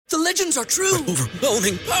The legends are true.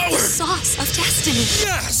 Overwhelming power! Sauce of destiny.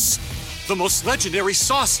 Yes! The most legendary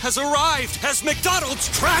sauce has arrived as McDonald's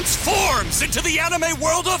transforms into the anime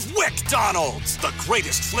world of WickDonald's. The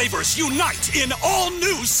greatest flavors unite in all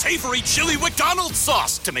new savory chili McDonald's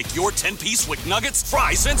sauce to make your 10-piece Wick Nuggets,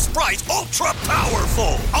 fries, and Sprite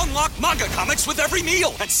ultra-powerful. Unlock manga comics with every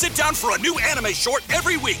meal and sit down for a new anime short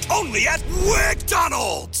every week only at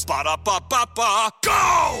WickDonald's. Ba-da-ba-ba-ba,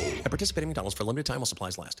 go! At participating McDonald's for a limited time while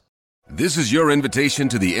supplies last. This is your invitation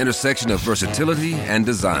to the intersection of versatility and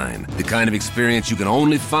design. The kind of experience you can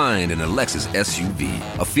only find in a Lexus SUV.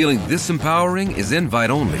 A feeling this empowering is invite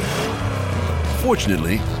only.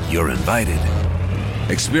 Fortunately, you're invited.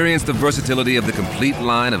 Experience the versatility of the complete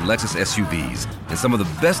line of Lexus SUVs and some of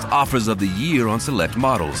the best offers of the year on select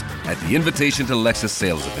models at the Invitation to Lexus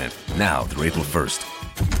sales event, now through April 1st.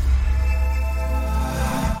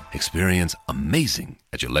 Experience amazing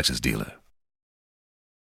at your Lexus dealer.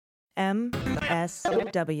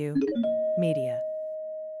 MSW Media.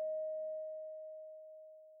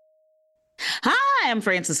 Hi, I'm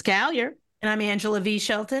Frances Callier. And I'm Angela V.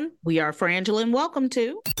 Shelton. We are Frangela, and welcome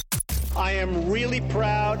to... I am really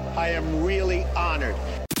proud. I am really honored.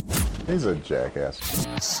 He's a jackass.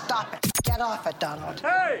 Stop it. Get off it, Donald.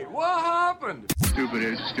 Hey, what happened? Stupid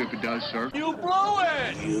is, stupid does, sir. You blew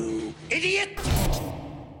it! You idiot!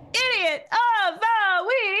 Idiot of the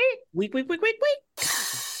week! Week.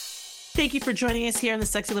 Thank you for joining us here on the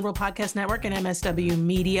Sexy Liberal Podcast Network and MSW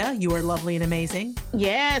Media. You are lovely and amazing.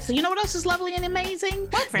 Yes. You know what else is lovely and amazing?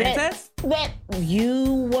 What, Frances? That you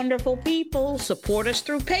wonderful people support us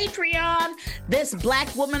through Patreon. This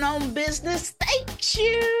Black woman-owned business. Thank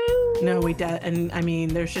you. No, we do. And I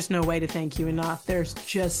mean, there's just no way to thank you enough. There's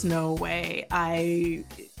just no way.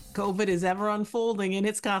 COVID is ever unfolding in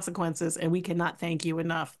its consequences, and we cannot thank you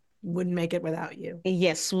enough. Wouldn't make it without you.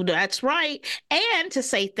 Yes, that's right. And to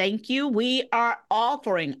say thank you, we are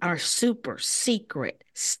offering our super secret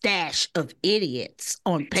stash of idiots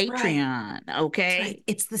on Patreon. Right. Okay. That's right.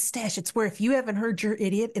 It's the stash. It's where if you haven't heard your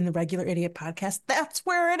idiot in the regular idiot podcast, that's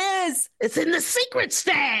where it is. It's in the secret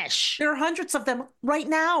stash. There are hundreds of them right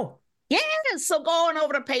now. Yes. So go on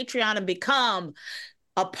over to Patreon and become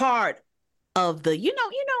a part of the, you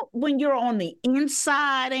know, when you're on the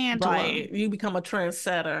inside, Angela. Right. You become a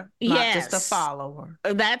trendsetter, not just a follower.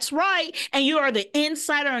 That's right. And you are the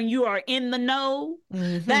insider and you are in the know.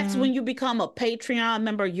 Mm-hmm. That's when you become a Patreon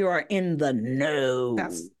member. You are in the know.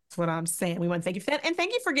 That's what I'm saying. We want to thank you for that. And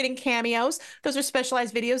thank you for getting cameos. Those are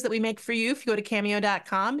specialized videos that we make for you. If you go to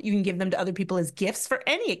cameo.com, you can give them to other people as gifts for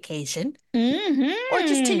any occasion. Mm-hmm. Or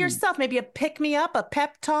just to yourself, maybe a pick-me-up, a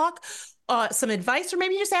pep talk, some advice, or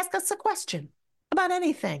maybe just ask us a question about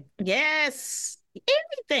anything. Yes,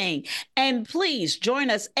 anything. And please join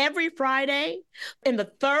us every Friday in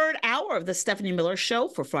the third hour of the Stephanie Miller Show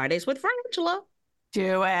for Fridays with Frangela.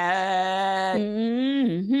 Do it.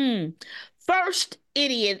 Mm-hmm. First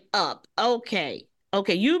idiot up. Okay.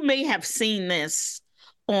 You may have seen this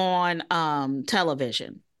on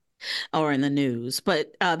television or in the news,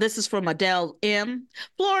 but this is from Adele M.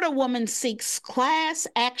 Florida woman seeks class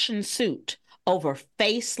action suit over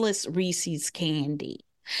faceless Reese's candy.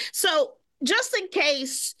 So just in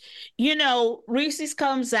case, you know, Reese's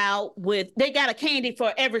comes out with, they got a candy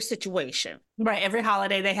for every situation. Right. Every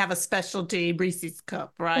holiday they have a specialty Reese's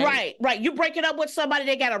cup, right? Right. You break it up with somebody,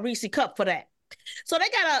 they got a Reese's cup for that. So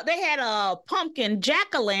they had a pumpkin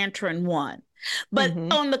jack-o'-lantern one, but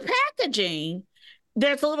on the packaging,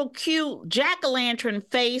 there's a little cute jack-o'-lantern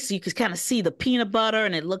face. You can kind of see the peanut butter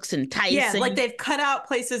and it looks enticing. Yeah, like they've cut out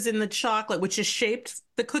places in the chocolate, which is shaped,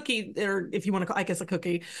 the cookie, or if you want to call, I guess a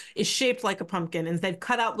cookie, is shaped like a pumpkin. And they've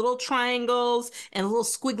cut out little triangles and a little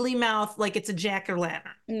squiggly mouth like it's a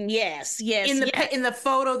jack-o'-lantern. Yes. In the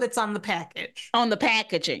photo that's on the package. On the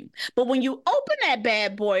packaging. But when you open that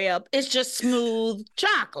bad boy up, it's just smooth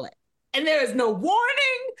chocolate. And there is no warning.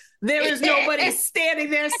 There is nobody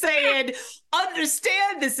standing there saying,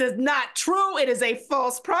 understand this is not true. It is a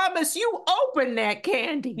false promise. You opened that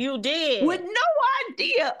candy. You did. With no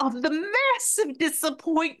idea of the massive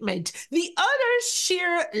disappointment, the utter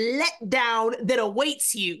sheer letdown that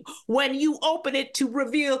awaits you when you open it to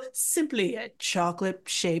reveal simply a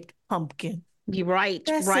chocolate-shaped pumpkin. You're right.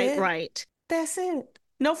 Right. That's it.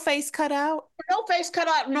 No face cut out. No face cut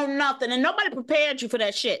out, no nothing. And nobody prepared you for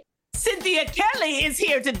that shit. Cynthia Kelly is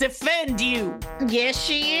here to defend you. Yes,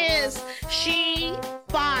 she is. She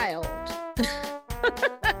filed.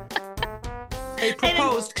 They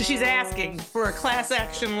proposed because she's asking for a class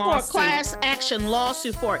action lawsuit. For a class action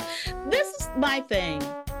lawsuit for it. This is my thing.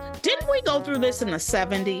 Didn't we go through this in the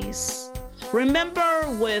 70s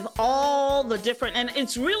Remember with all the different, and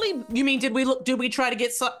it's really. You mean did we try to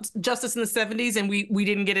get justice in the 70s and we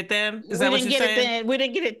didn't get it then? Is that what you're saying? We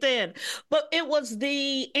didn't get it then. But it was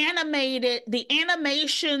the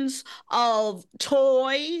animations of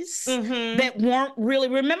toys that weren't really.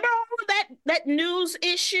 Remember all of that news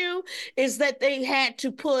issue is that they had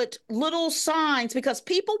to put little signs because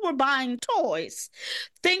people were buying toys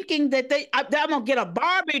thinking that I'm gonna get a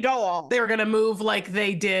Barbie doll. They were gonna move like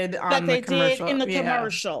they did on the commercial. In the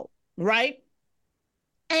commercial, right?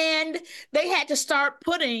 And they had to start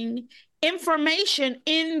putting information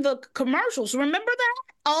in the commercials. Remember that?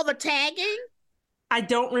 All the tagging? I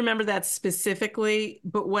don't remember that specifically,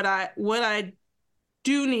 but what I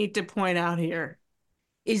do need to point out here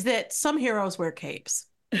is that some heroes wear capes.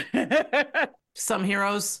 Some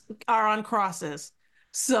heroes are on crosses.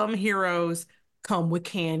 Some heroes come with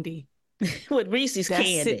candy. With Reese's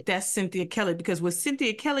candy. That's Cynthia Kelly, because what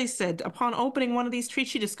Cynthia Kelly said, upon opening one of these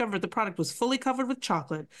treats, she discovered the product was fully covered with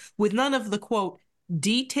chocolate, with none of the, quote,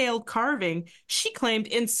 detailed carving she claimed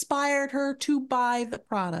inspired her to buy the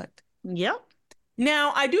product. Yep.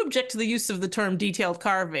 Now, I do object to the use of the term detailed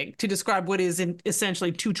carving to describe what is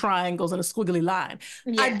essentially two triangles and a squiggly line.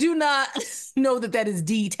 Yeah. I do not know that is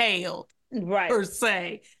detailed, right, per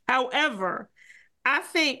se. However, I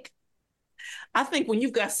think when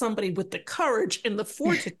you've got somebody with the courage and the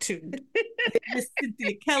fortitude that Miss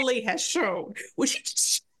Cynthia Kelly has shown, well, she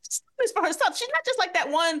just for herself. She's not just like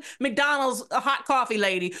that one McDonald's hot coffee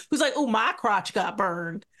lady who's like, "Oh, my crotch got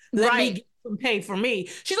burned. Let me get some pay for me."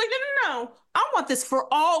 She's like, "No. I want this for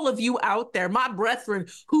all of you out there, my brethren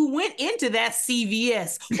who went into that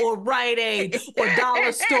CVS or Rite Aid or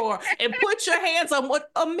Dollar Store and put your hands on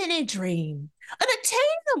what a mini dream, an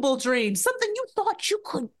attainable dream, something you thought you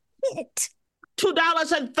could get."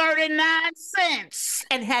 $2.39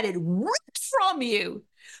 and had it ripped from you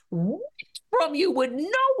with no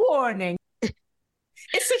warning.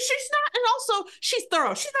 And so she's not, and also she's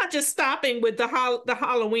thorough. She's not just stopping with the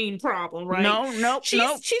Halloween problem, right? No. She's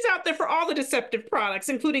out there for all the deceptive products,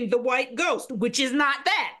 including the White Ghost, which is not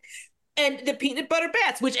that, and the peanut butter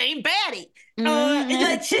bats, which ain't baddie. And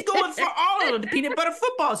like she's going for all of them. The peanut butter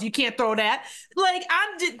footballs, you can't throw that. Like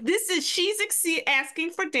she's asking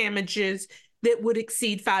for damages that would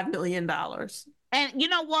exceed $5 million. And you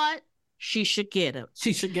know what? She should get it.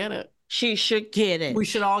 She should get it. She should get it. We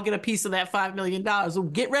should all get a piece of that $5 million. So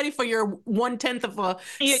get ready for your 1/10 of a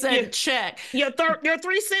cent check. Your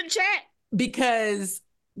 3-cent check.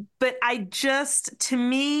 But to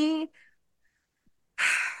me,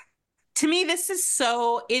 this is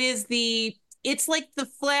so, it's like the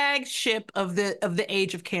flagship of the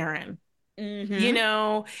age of Karen. Mm-hmm. You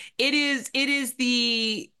know, it's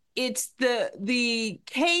the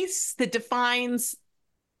case that defines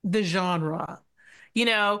the genre. You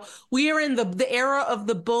know, we are in the era of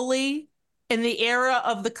the bully and the era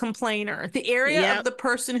of the complainer, the area of the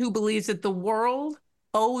person who believes that the world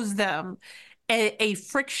owes them a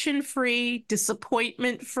friction-free,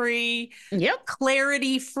 disappointment-free,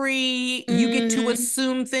 clarity-free, you get to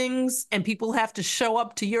assume things and people have to show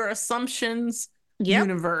up to your assumptions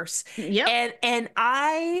universe. And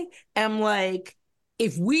I am like,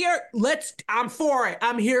 I'm for it.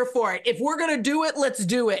 I'm here for it. If we're going to do it, let's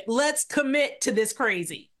do it. Let's commit to this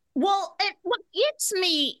crazy. Well, what gets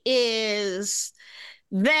me is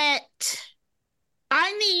that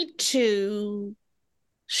I need to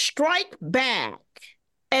strike back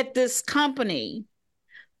at this company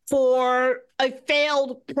for a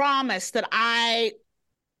failed promise that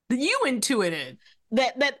you intuited.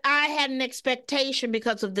 That I had an expectation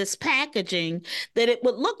because of this packaging that it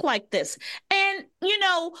would look like this. And, you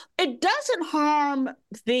know, it doesn't harm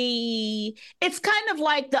it's kind of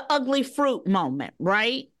like the ugly fruit moment,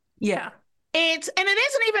 right? Yeah. And it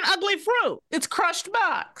isn't even ugly fruit. It's crushed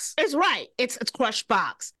box. It's right. It's crushed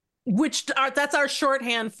box. That's our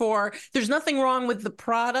shorthand for there's nothing wrong with the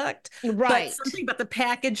product. Right. But something about the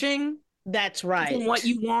packaging. That's right. And what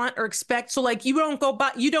you want or expect. So like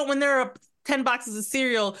when there are 10 boxes of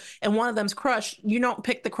cereal and one of them's crushed, you don't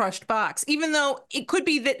pick the crushed box, even though it could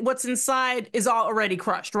be that what's inside is already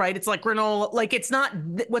crushed, right? It's like granola, like it's not,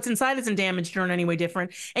 what's inside isn't damaged or in any way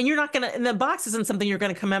different. And you're not and the box isn't something you're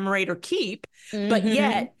going to commemorate or keep, but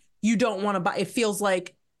yet you don't want to buy, it feels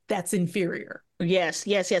like that's inferior. Yes.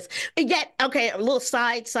 Yet, okay, a little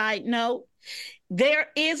side note. There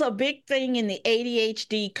is a big thing in the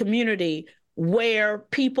ADHD community where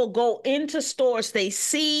people go into stores, they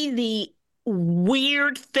see the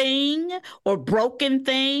weird thing or broken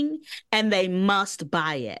thing and they must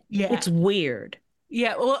buy it. Yeah. It's weird.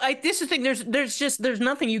 Yeah, well, this is the thing. There's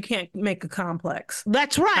nothing you can't make a complex.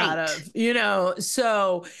 That's right. Out of,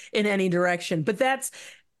 so in any direction. But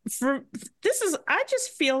I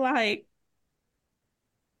just feel like,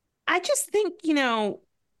 I just think, how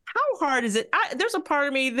hard is it? There's a part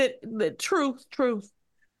of me that truth,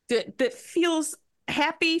 that feels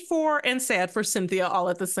happy for and sad for Cynthia all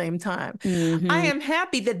at the same time. Mm-hmm. I am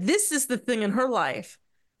happy that this is the thing in her life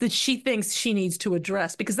that she thinks she needs to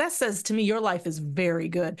address, because that says to me, your life is very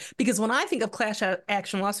good. Because when I think of class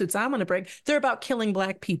action lawsuits I'm going to bring, they're about killing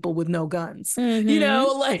Black people with no guns.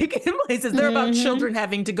 Mm-hmm. Like in places, they're about children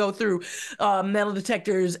having to go through metal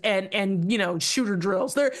detectors and shooter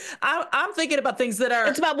drills. I'm thinking about things that are...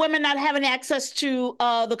 It's about women not having access to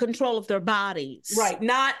the control of their bodies. Right.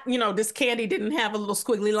 Not, this candy didn't have a little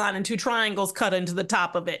squiggly line and 2 triangles cut into the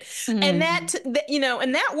top of it. Mm-hmm.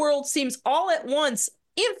 And that world seems all at once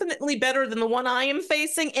infinitely better than the one I am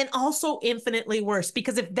facing, and also infinitely worse.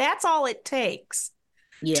 Because if that's all it takes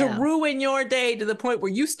to ruin your day to the point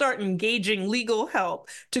where you start engaging legal help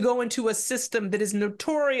to go into a system that is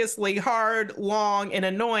notoriously hard, long, and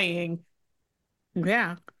annoying,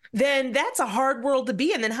 then that's a hard world to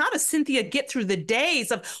be in. Then how does Cynthia get through the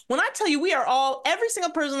days of, when I tell you, every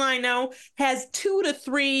single person I know has 2 to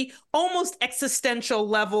 3 almost existential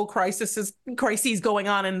level crises going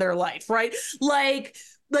on in their life, right? Like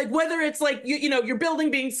whether it's like, your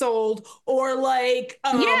building being sold, or like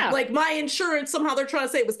my insurance, somehow they're trying to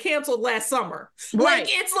say it was canceled last summer. Right.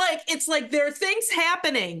 It's like there are things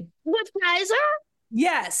happening. With Kaiser?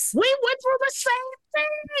 Yes. We went through the same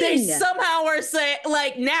thing. They somehow are saying,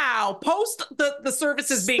 like, now, post the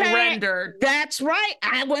services being rendered. That's right.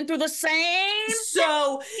 I went through the same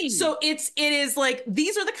So thing. it is like,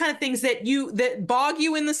 these are the kind of things that bog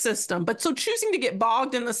you in the system. But so choosing to get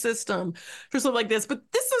bogged in the system for something like this. But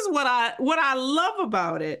this is what I love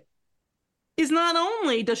about it, is not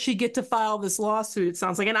only does she get to file this lawsuit, it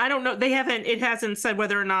sounds like, and I don't know, they haven't said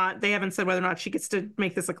whether or not she gets to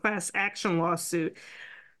make this a class action lawsuit,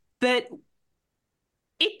 but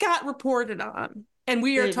it got reported on. And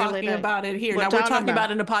we are talking about it here. We're talking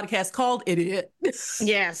about it in a podcast called Idiot.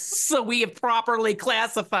 Yes. So we have properly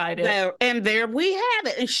classified it. And there we have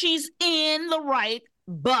it. And she's in the right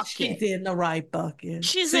bucket. She's in the right bucket.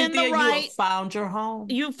 She's Cynthia, in the right. You have found your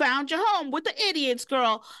home. You found your home with the idiots,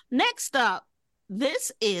 girl. Next up,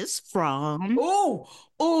 this is from...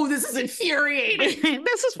 Oh, this is infuriating.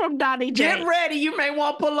 This is from Donnie J. Get ready. You may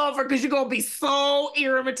want to pull over because you're going to be so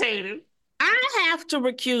irritated. I have to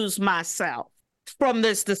recuse myself from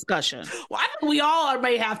this discussion. Well, I think we all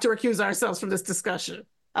may have to recuse ourselves from this discussion.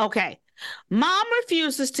 Okay. Mom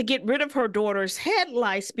refuses to get rid of her daughter's head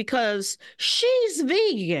lice because she's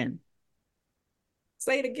vegan.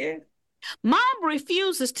 Say it again. Mom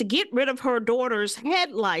refuses to get rid of her daughter's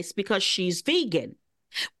head lice because she's vegan,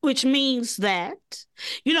 which means that,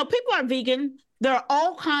 people are vegan. There are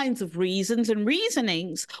all kinds of reasons and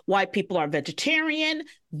reasonings why people are vegetarian,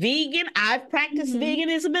 vegan. I've practiced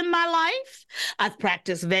veganism in my life. I've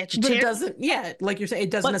practiced vegetarian. But it doesn't, like you're saying, it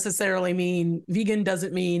doesn't necessarily mean, vegan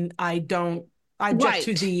doesn't mean I object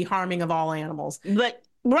to the harming of all animals. But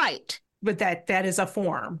that is a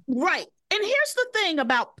form. Right. And here's the thing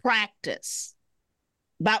about practice,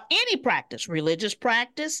 about any practice, religious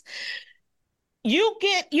practice. You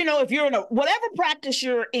get, if you're in whatever practice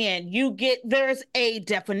you're in, there's a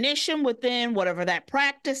definition within whatever that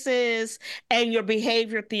practice is, and your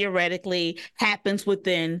behavior theoretically happens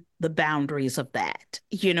within the boundaries of that.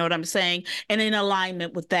 You know what I'm saying? And in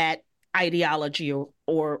alignment with that ideology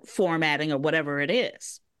or formatting or whatever it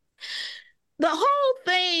is. The whole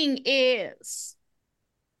thing is,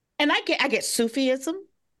 and I get Sufism.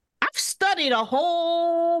 I've studied a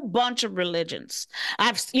whole bunch of religions.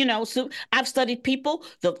 I've studied people,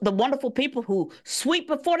 the wonderful people who sweep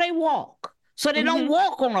before they walk, so they don't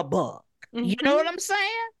walk on a bug. You know what I'm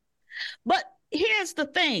saying? But here's the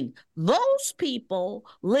thing. Those people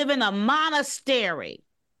live in a monastery.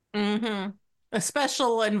 A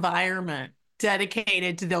special environment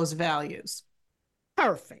dedicated to those values.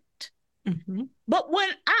 Perfect. But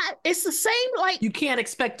it's the same, like, you can't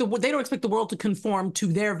expect they don't expect the world to conform to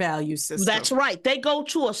their value system. That's right. They go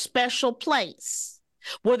to a special place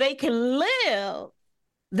where they can live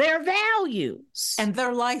their values. And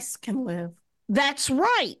their lice can live. That's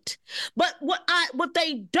right. But what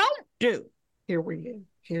they don't do. Here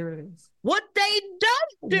it is. What they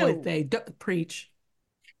don't do. What they don't preach.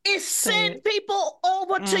 Is send people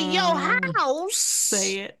over to your house.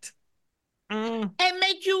 Say it. And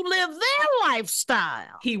make you live their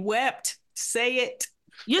lifestyle. He wept. Say it.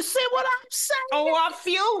 You see what I'm saying? Oh, I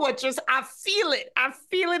feel it. I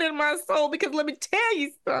feel it in my soul, because let me tell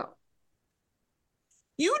you something.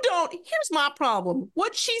 You don't. Here's my problem.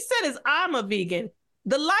 What she said is, I'm a vegan.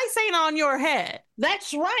 The lice ain't on your head.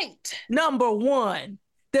 That's right. Number one.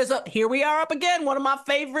 Here we are up again. One of my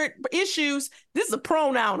favorite issues. This is a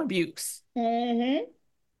pronoun abuse. Mm-hmm.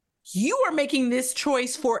 You are making this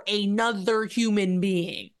choice for another human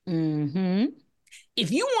being. Mm-hmm.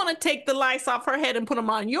 If you want to take the lice off her head and put them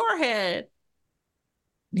on your head,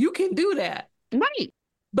 you can do that. Right.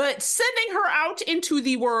 But sending her out into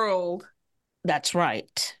the world. That's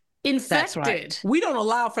right. Infected. That's right. We don't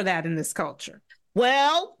allow for that in this culture.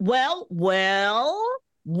 Well,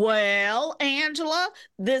 Angela,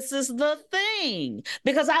 this is the thing,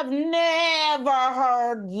 because I've never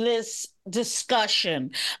heard this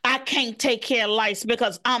discussion. I can't take care of lice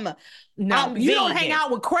because I'm you vegan. Don't hang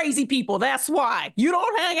out with crazy people. That's why. You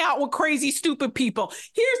don't hang out with crazy, stupid people.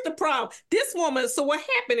 Here's the problem. This woman, so what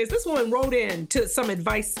happened is this woman wrote in to some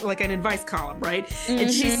advice, like an advice column, right? Mm-hmm.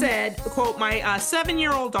 And she said, quote, my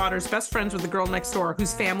 7-year-old daughter's best friends with the girl next door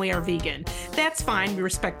whose family are vegan. That's fine. We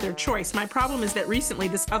respect their choice. My problem is that recently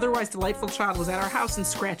this otherwise delightful child was at our house and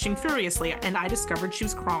scratching furiously, and I discovered she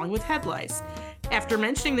was crawling with head lice. After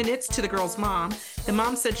mentioning the nits to the girl's mom, the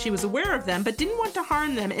mom said she was aware of them, but didn't want to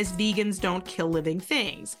harm them as vegans don't kill living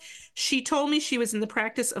things. She told me she was in the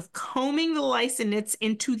practice of combing the lice and nits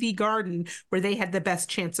into the garden where they had the best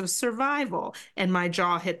chance of survival, and my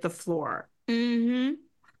jaw hit the floor. Mm-hmm.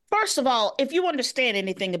 First of all, if you understand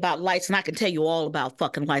anything about lice, and I can tell you all about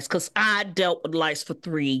fucking lice, because I dealt with lice for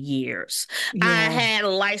 3 years. Yeah. I had a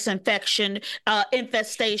lice infestation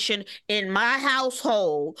in my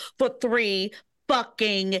household for 3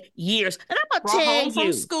 fucking years. And I'm gonna tell you,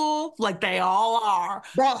 from school, like they all are.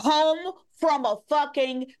 Brought home from a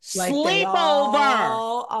fucking like sleepover. They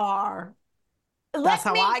all are. That's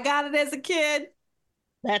how I got it as a kid.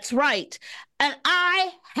 That's right. And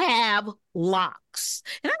I have locks.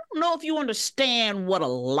 And I don't know if you understand what a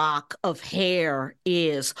lock of hair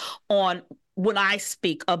is when I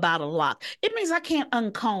speak about a lock. It means I can't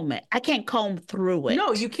uncomb it. I can't comb through it.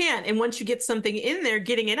 No, you can't. And once you get something in there,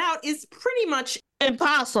 getting it out is pretty much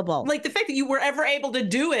impossible. Like the fact that you were ever able to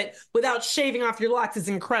do it without shaving off your locks is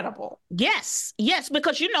incredible. Yes,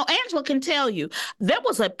 because Angela can tell you, there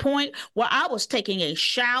was a point where I was taking a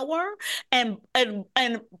shower and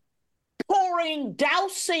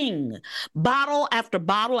dousing bottle after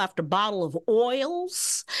bottle after bottle of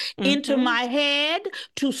oils into my head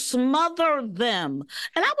to smother them.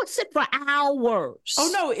 And I would sit for hours. Oh,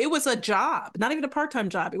 no, it was a job, not even a part-time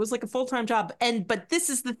job. It was like a full-time job. But this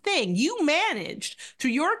is the thing. You managed,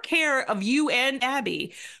 through your care of you and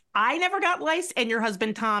Abby, I never got lice and your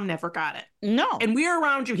husband, Tom, never got it. No. And we were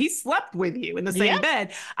around you. He slept with you in the same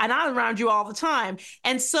bed. And I was around you all the time.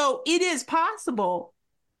 And so it is possible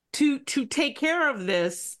to take care of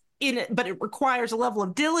this but it requires a level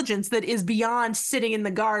of diligence that is beyond sitting in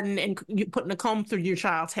the garden and putting a comb through your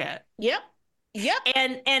child's head. Yep.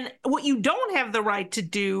 And what you don't have the right to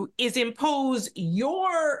do is impose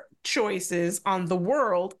your choices on the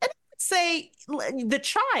world and say the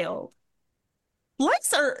child.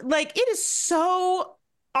 Lice are like, it is so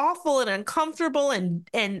awful and uncomfortable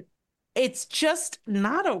and it's just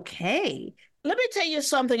not okay. Let me tell you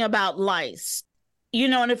something about lice.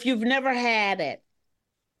 And if you've never had it,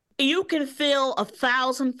 you can feel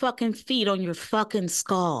 1,000 fucking feet on your fucking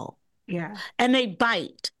skull. Yeah. And they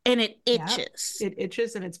bite and it itches. Yep. It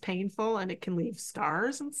itches and it's painful and it can leave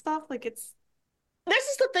scars and stuff. This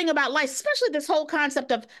is the thing about lice, especially this whole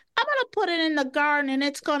concept of, I'm going to put it in the garden and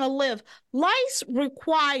it's going to live. Lice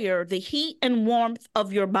require the heat and warmth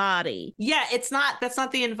of your body. Yeah, that's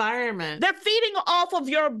not the environment. They're feeding off of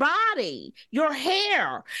your body, your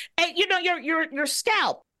hair, and your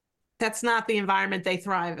scalp. That's not the environment they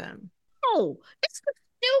thrive in. Oh, it's the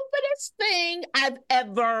stupidest thing I've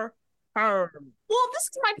ever heard. Well, this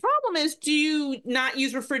is my problem is, do you not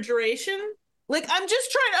use refrigeration? Like, I'm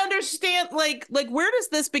just trying to understand, like where does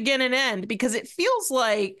this begin and end? Because it feels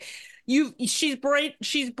like she's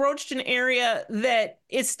broached an area that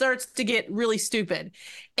it starts to get really stupid.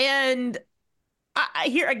 And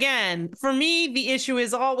here again, for me, the issue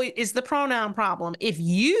is the pronoun problem. If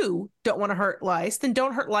you don't want to hurt lice, then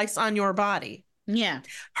don't hurt lice on your body. Yeah.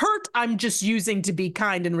 Hurt, I'm just using to be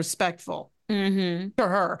kind and respectful to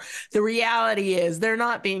her. The reality is they're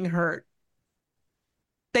not being hurt.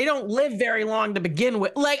 They don't live very long to begin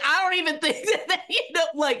with. Like, I don't even think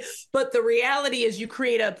that, but the reality is you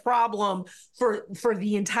create a problem for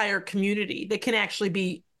the entire community that can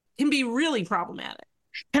be really problematic.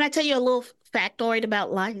 Can I tell you a little factoid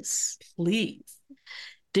about lice? Please.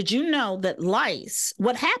 Did you know that lice,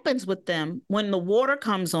 what happens with them when the water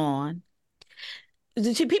comes on,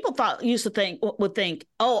 see, people would think,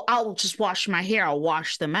 oh, I'll just wash my hair. I'll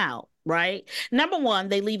wash them out. Right. Number one,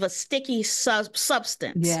 they leave a sticky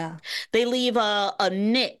substance. Yeah. They leave a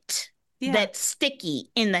knit that's sticky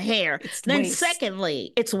in the hair. Then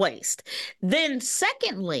secondly, it's waste. Then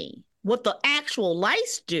secondly, what the actual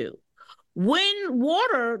lice do, when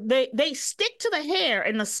water, they stick to the hair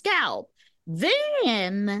and the scalp,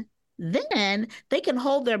 then they can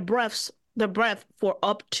hold their breath for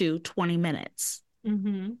up to 20 minutes.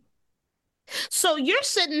 Mm-hmm. So you're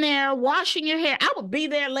sitting there washing your hair. I would be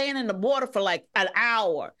there laying in the water for like an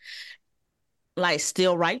hour. Like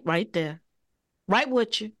still right there. Right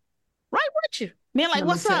with you. Man, like,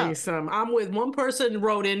 what's up? I'm with one person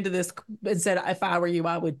wrote into this and said, if I were you,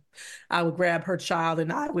 I would grab her child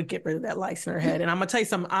and I would get rid of that lice in her head. And I'm going to tell you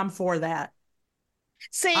something, I'm for that.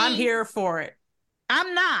 See, I'm here for it.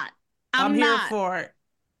 I'm not. I'm here for it.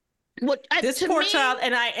 What, this poor child,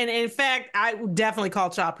 and in fact, I would definitely call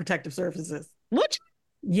Child Protective Services. Would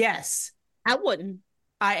you? Yes. I wouldn't.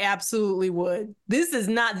 I absolutely would.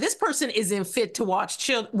 This person isn't fit to watch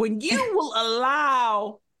children. When you will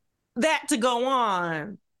allow that to go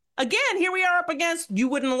on, again, here we are up against, you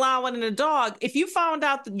wouldn't allow it in a dog. If you found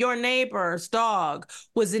out that your neighbor's dog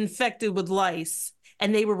was infected with lice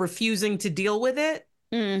and they were refusing to deal with it,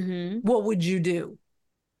 what would you do?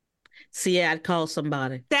 See, I'd call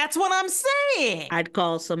somebody. That's what I'm saying. I'd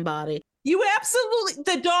call somebody. You absolutely,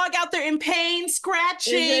 the dog out there in pain,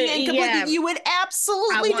 scratching, and completely, you would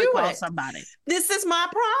absolutely do it. Call somebody. This is my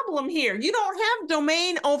problem here. You don't have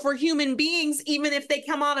domain over human beings, even if they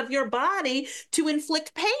come out of your body, to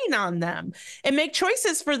inflict pain on them and make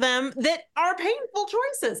choices for them that are painful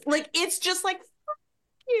choices. Like, it's just like, fuck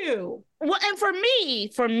you. Well, and for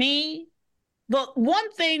me, the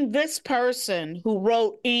one thing this person who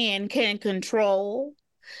wrote in can control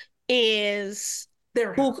is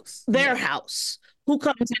their house, who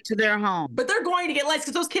comes into their home. But they're going to get lice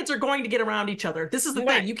because those kids are going to get around each other. This is the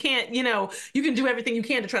thing. You can't, you can do everything you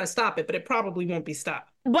can to try to stop it, but it probably won't be stopped.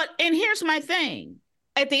 And here's my thing.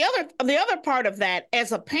 At the other part of that,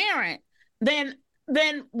 as a parent, then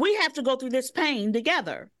we have to go through this pain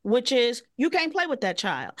together, which is you can't play with that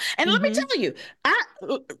child. And let me tell you,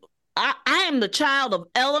 I am the child of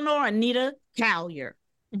Eleanor Anita Collier.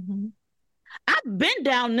 I've been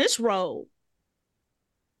down this road.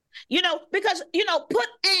 Because, put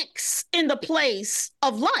X in the place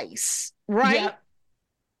of lice, right?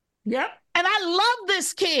 Yep. And I love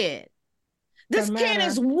this kid. This kid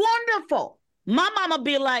is wonderful. My mama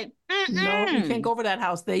be like, no, you can't go over that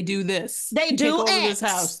house. They do this. They do go X. Over this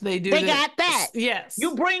house. They do They this. got that. Yes.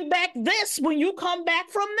 You bring back this when you come back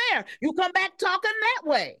from there. You come back talking that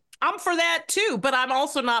way. I'm for that too, but I'm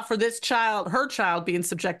also not for this child, her child, being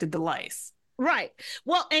subjected to lice. Right.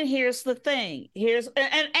 Well, and here's the thing. And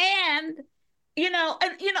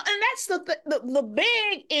that's the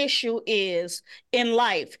big issue is in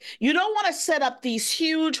life. You don't want to set up these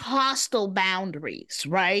huge hostile boundaries,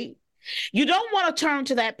 right? You don't want to turn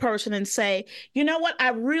to that person and say, you know what? I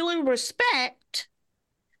really respect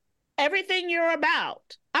everything you're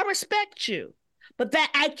about. I respect you. But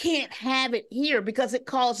that I can't have it here because it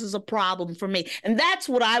causes a problem for me. And that's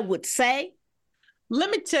what I would say. Let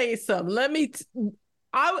me tell you something.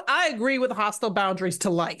 I agree with hostile boundaries to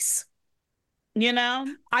lice.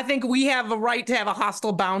 I think we have a right to have a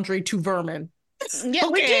hostile boundary to vermin. Yeah,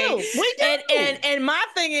 okay. We do. And my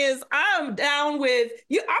thing is, I'm down with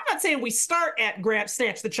you. I'm not saying we start at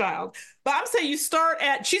snatch the child, but I'm saying you start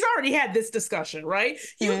at, she's already had this discussion, right?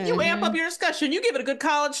 You amp up your discussion, you give it a good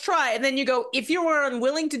college try, and then you go, if you were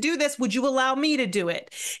unwilling to do this, would you allow me to do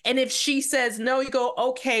it? And if she says no, you go,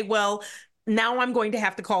 okay, well, now I'm going to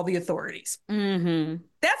have to call the authorities.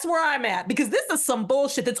 That's where I'm at, because this is some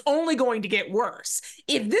bullshit that's only going to get worse.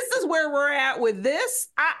 If this is where we're at with this,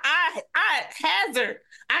 I hazard.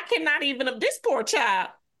 I cannot even of this poor child.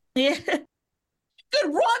 Yeah. Could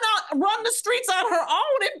run the streets on her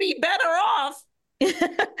own and be better off.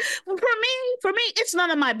 For me, it's none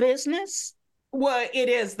of my business. Well, it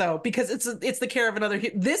is though, because it's the care of another.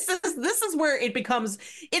 This is where it becomes.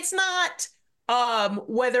 It's not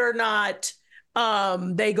whether or not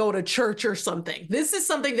they go to church or something. This is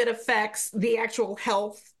something that affects the actual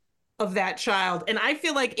health of that child. And I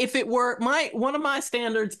feel like if it were one of my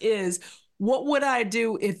standards is, what would I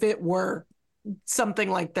do if it were something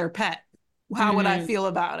like their pet? How would I feel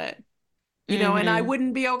about it? And I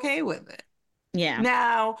wouldn't be okay with it. Yeah.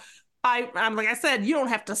 Now, I'm like I said, you don't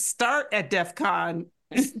have to start at DEF CON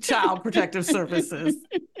Child Protective Services.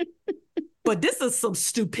 But this is some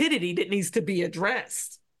stupidity that needs to be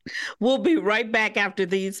addressed. We'll be right back after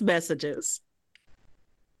these messages.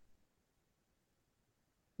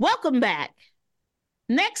 Welcome back.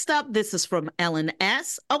 Next up, this is from Ellen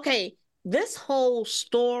S. Okay, this whole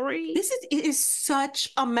story. It is such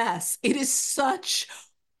a mess. It is such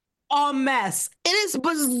a mess. It is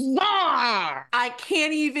bizarre. I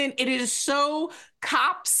can't even. It is so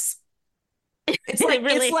cops. It's like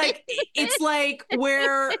really? it's like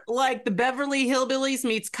where like the Beverly Hillbillies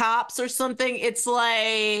meets Cops or something. It's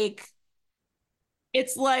like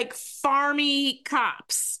farmy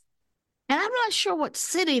cops. And I'm not sure what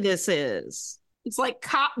city this is. It's like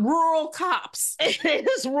rural cops. It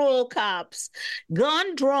is rural cops.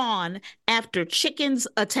 Gun drawn after chickens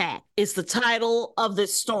attack is the title of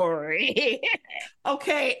this story.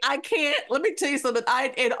 Okay, I can't. Let me tell you something.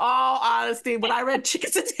 In all honesty, when I read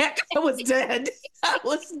chickens attack, I was dead. I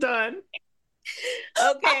was done.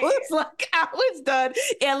 Okay. I was done.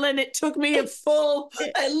 Ellen, it took me a full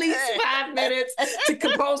at least 5 minutes to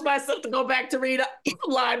compose myself to go back to read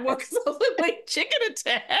line one because I was like, wait, chicken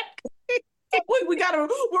attack? Wait, we're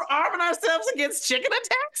arming ourselves against chicken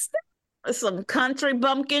attacks? Some country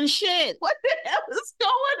bumpkin shit. What the hell is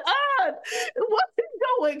going on? What is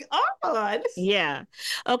going on? Yeah.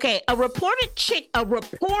 Okay. A reported chicken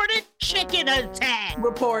attack.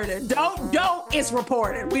 Reported. Don't. It's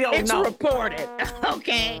reported. We don't know. It's reported.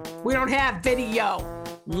 Okay. We don't have video.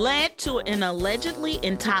 Led to an allegedly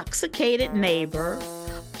intoxicated neighbor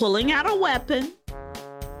pulling out a weapon.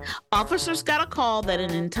 Officers got a call that an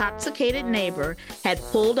intoxicated neighbor had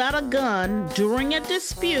pulled out a gun during a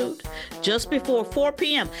dispute just before 4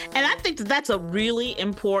 p.m. And I think that's a really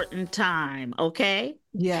important time, okay?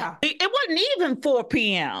 Yeah. It wasn't even 4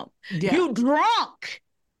 p.m. Yeah. You drunk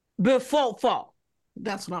before 4.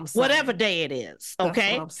 That's what I'm saying. Whatever day it is, okay?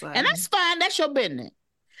 That's what I'm saying. And that's fine. That's your business.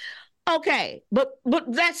 Okay, but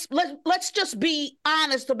let's just be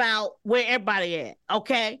honest about where everybody at,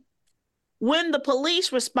 okay? When the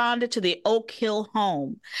police responded to the Oak Hill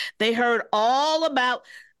home, they heard all about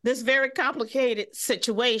this very complicated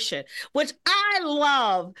situation, which I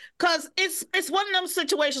love because it's one of them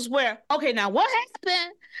situations where, okay, now what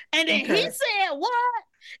happened? And then he said what?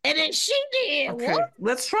 And then she did what?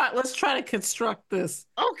 Let's try to construct this.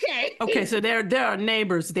 Okay. Okay, so there are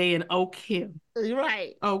neighbors day in Oak Hill.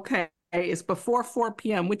 Right. Okay. It's before 4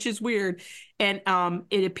 p.m., which is weird. And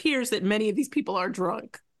it appears that many of these people are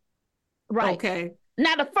drunk. Right. Okay.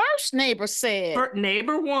 Now, the first neighbor said...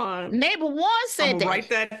 Neighbor one said that... write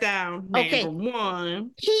that down. Okay. Neighbor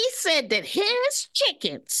one. He said that his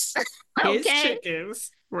chickens... His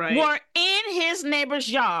chickens, right. Were in his neighbor's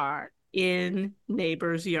yard. In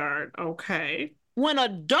neighbor's yard. Okay. When a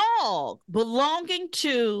dog belonging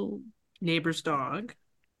to... Neighbor's dog.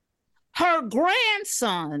 Her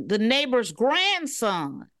grandson, the neighbor's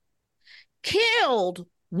grandson, killed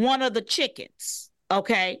one of the chickens.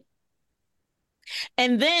 Okay.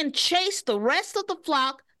 And then chased the rest of the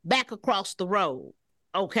flock back across the road.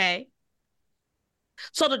 Okay.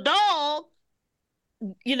 So the dog,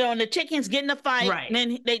 and the chickens get in a fight, right. And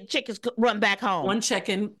then the chickens run back home. One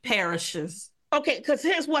chicken perishes. Okay, because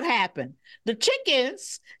here's what happened. The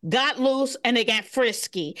chickens got loose and they got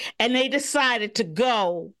frisky, and they decided to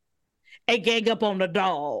go and gang up on the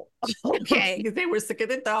dog. Okay. Because they were sick of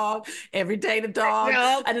the dog. Every day the dog,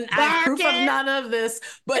 and I have proof of none of this,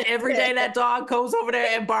 but every day that dog goes over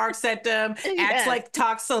there and barks at them, acts like,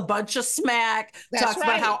 talks a bunch of smack, talks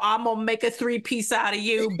about how I'm going to make a 3-piece out of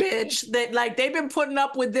you, bitch. That like they've been putting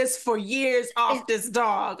up with this for years off this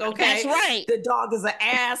dog, okay? That's right. The dog is an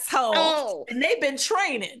asshole. Oh. And they've been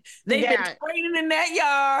training. They've been training in that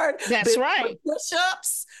yard. That's right.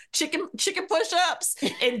 Push-ups, chicken push-ups,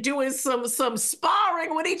 and doing some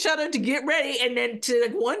sparring with each other to get ready, and then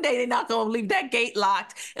one day they're not gonna leave that gate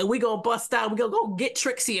locked, and we gonna bust out. We gonna go get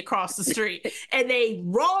Trixie across the street, and they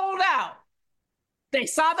rolled out. They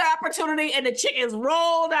saw the opportunity, and the chickens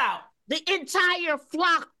rolled out. The entire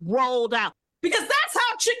flock rolled out. Because that's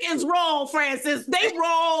how chickens roll, Francis. They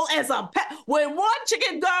roll as a pet. When one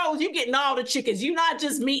chicken goes, you're getting all the chickens. You're not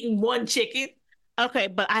just meeting one chicken. Okay,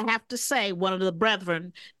 but I have to say, one of the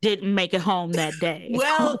brethren didn't make it home that day.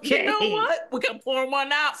 Well, okay. You know what? We can pour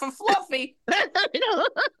one out for Fluffy.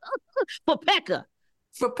 For Pekka.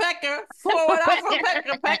 For Pekka. Pour one out for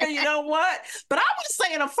Pekka. Pekka, you know what? But I would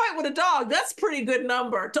say in a fight with a dog, that's a pretty good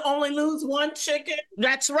number. To only lose one chicken.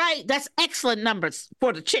 That's right. That's excellent numbers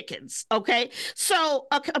for the chickens. Okay. So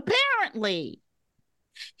apparently...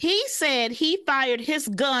 he said he fired his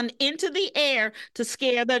gun into the air to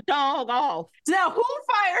scare the dog off. Now, who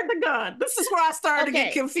fired the gun? This is where I started to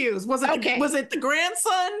get confused. Was it the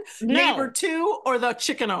grandson, neighbor 2, or the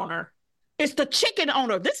chicken owner? It's the chicken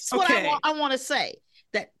owner. This is what I want to say.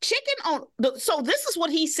 That chicken on so this is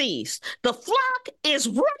what he sees. The flock is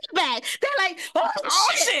running back. They're like, oh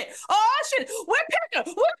shit. Where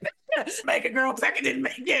Pecker? Make it, girl. Pecker didn't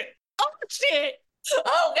make it. Oh shit.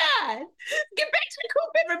 Oh God. Get back to the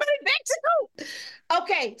coop, everybody. Back to the coop.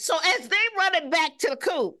 Okay, so as they running back to the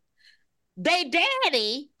coop, they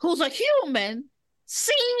daddy, who's a human,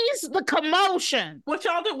 sees the commotion. What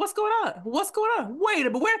y'all do? What's going on? Wait a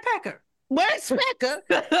minute, where's Pecker? Where's Pecker?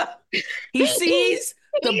 He sees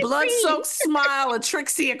the blood-soaked smile of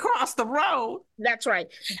Trixie across the road. That's right.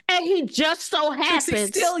 And he just so happens... Trixie's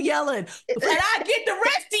still yelling, and I get the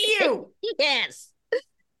rest of you. Yes.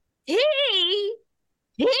 He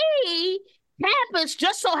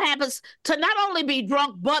just so happens to not only be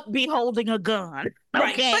drunk, but be holding a gun.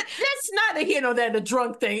 Right, okay? but that's not the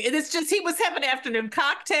drunk thing. It's just he was having afternoon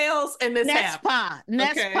cocktails and this happened.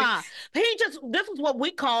 Nespa. This is what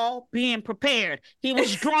we call being prepared. He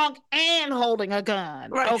was drunk and holding a gun.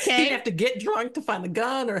 Right. Okay. He didn't have to get drunk to find the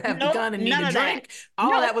gun or have the gun and need a drink.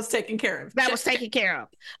 All that was taken care of. That was taken care of.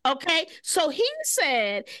 Okay. So he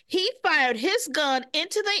said he fired his gun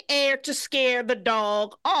into the air to scare the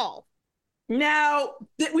dog off. Now,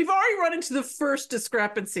 we've already run into the first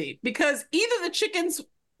discrepancy because either the chickens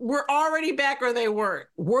were already back or they weren't.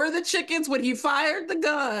 Were the chickens, when he fired the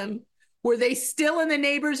gun, were they still in the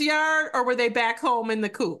neighbor's yard or were they back home in the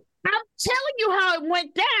coop? I'm telling you how it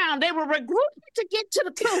went down. They were regrouping to get to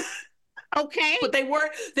the coop. Okay. But they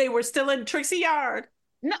were still in Trixie's yard.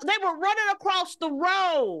 No, they were running across the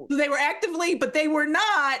road. They were actively, but they were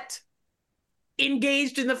not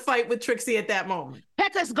engaged in the fight with Trixie at that moment.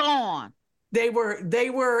 Pecker's gone. They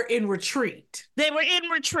were in retreat. They were in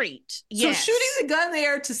retreat. Yes. So shooting the gun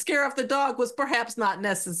there to scare off the dog was perhaps not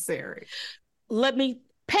necessary. I'm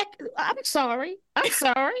sorry. I'm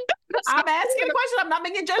asking a question. I'm not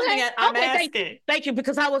making a judgment yet. I'm asking. Thank you,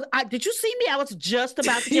 because did you see me? I was just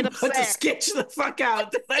about to get upset. You to sketch the fuck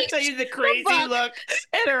out. Did I tell you the crazy look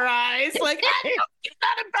in her eyes? Like, I know you're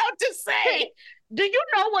not about to say. Do you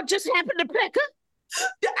know what just happened to Pecker? What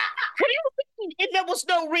do you mean? There was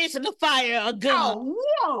no reason to fire a gun. Oh,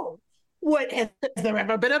 whoa. What has there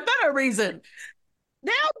ever been a better reason?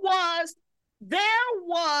 There was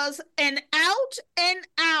an out and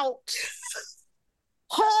out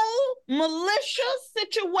whole militia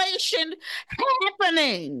situation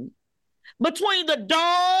happening between the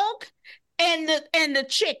dog and the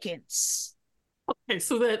chickens.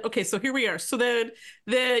 So here we are. So then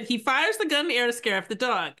he fires the gun in the air to scare off the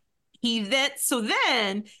dog.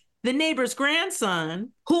 Then the neighbor's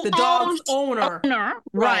grandson, the dog's owner,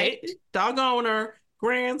 right? Dog owner,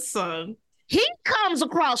 grandson. He comes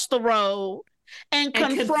across the road and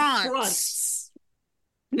confronts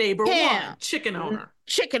neighbor one, chicken owner.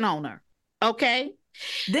 Okay.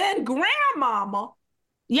 Then grandmama.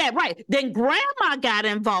 Yeah, right. Then grandma got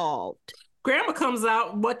involved. Grandma comes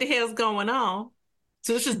out. What the hell's going on?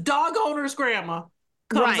 So this is dog owner's grandma.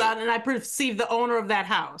 Comes out, and I perceive the owner of that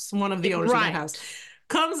house, one of the owners of that house,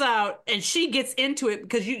 comes out, and she gets into it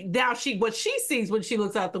because what she sees when she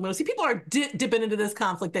looks out the window. See, people are dipping into this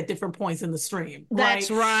conflict at different points in the stream.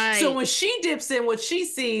 That's right. So when she dips in, what she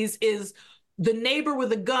sees is the neighbor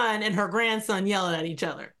with a gun and her grandson yelling at each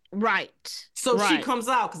other. Right. So she comes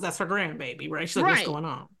out because that's her grandbaby, right? She's like, what's going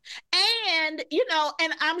on? And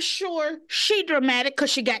and I'm sure she dramatic because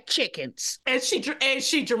she got chickens. And she dramatic.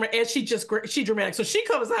 So she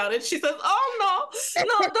comes out and she says, "Oh no,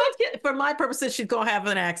 don't get." For my purposes, she's gonna have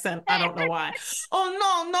an accent. I don't know why. Oh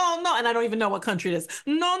no, and I don't even know what country it is.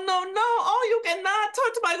 No. Oh, you cannot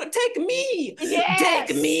talk to my. Take me. Yes.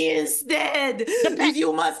 Take me instead.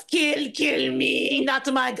 You must kill me, not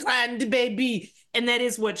my grandbaby. And that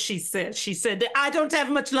is what she said. She said, I don't have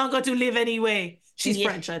much longer to live anyway. She's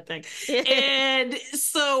French, I think. And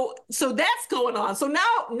so that's going on. So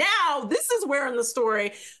now this is where in the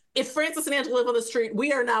story, if Francis and Angela live on the street,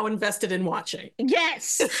 we are now invested in watching.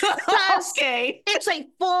 Yes. Okay. It's a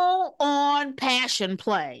full-on passion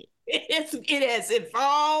play. It has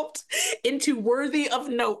evolved into worthy of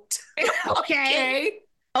note. Okay.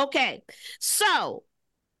 So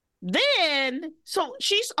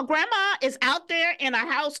grandma is out there in a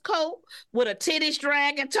house coat with a titties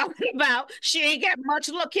dragging, talking about she ain't got much.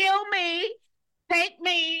 Look, kill me, take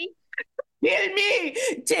me, kill me,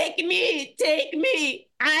 take me.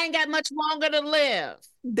 I ain't got much longer to live.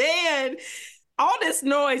 Then all this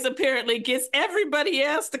noise apparently gets everybody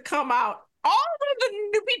else to come out. All of the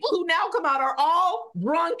new people who now come out are all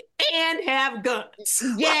drunk and have guns.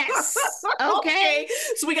 Yes. Okay.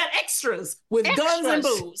 So we got extras with guns and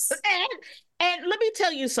booze. And let me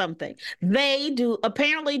tell you something. They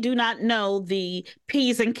apparently do not know the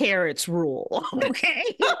peas and carrots rule.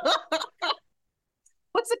 Okay.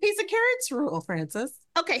 What's the piece of carrots rule, Frances?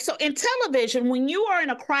 Okay, so in television, when you are in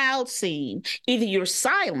a crowd scene, either you're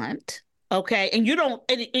silent, okay, and you don't,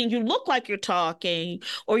 and you look like you're talking,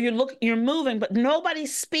 or you're moving, but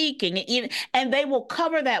nobody's speaking, and they will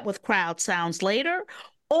cover that with crowd sounds later.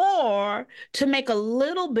 Or to make a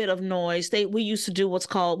little bit of noise, we used to do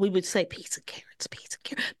we would say piece of carrots,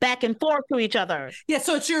 back and forth to each other. Yeah,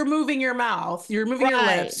 so you're moving your mouth, you're moving your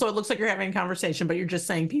lips, so it looks like you're having a conversation, but you're just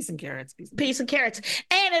saying peas and carrots. Peas and carrots.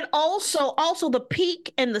 And it also the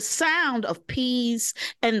peak and the sound of peas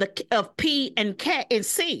and of P and K and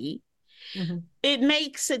C. Mm-hmm. It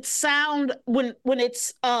makes it sound when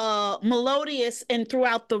it's melodious and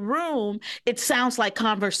throughout the room, it sounds like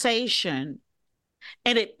conversation.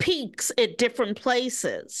 And it peaks at different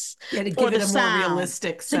places. Yeah, to give it a more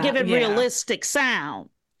realistic sound. To give it realistic sound.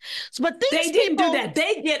 But they didn't do that.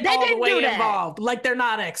 They get all the way involved. Like they're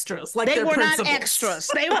not extras. Like they're principals. Not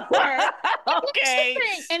extras. They were. Okay.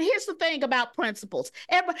 Here's the thing about principals.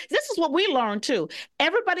 This is what we learned too.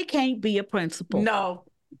 Everybody can't be a principal. No,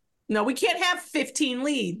 we can't have 15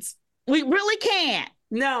 leads. We really can't.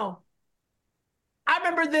 No. I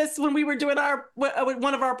remember this when we were doing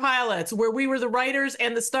one of our pilots where we were the writers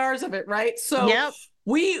and the stars of it, right? So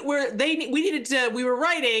we were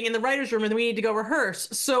writing in the writer's room and we needed to go rehearse.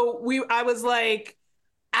 So I was like,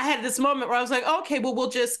 I had this moment where I was like, okay, well,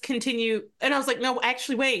 we'll just continue. And I was like, no,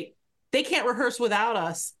 actually, wait, they can't rehearse without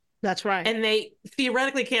us. That's right. And they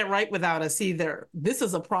theoretically can't write without us either. This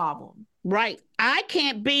is a problem. Right. I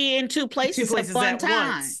can't be in two places at one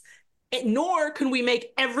time. Once. Nor can we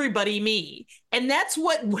make everybody me. And that's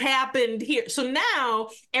what happened here. So now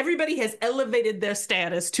everybody has elevated their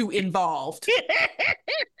status to involved.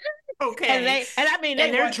 Okay. And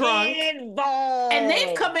they're drunk. Involved. And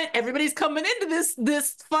they've come in, everybody's coming into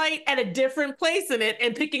this fight at a different place in it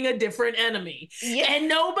and picking a different enemy. Yeah. And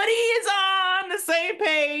nobody is on the same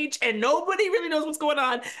page and nobody really knows what's going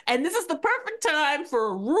on. And this is the perfect time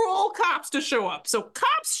for rural cops to show up. So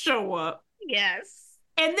cops show up. Yes.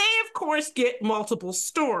 And they, of course, get multiple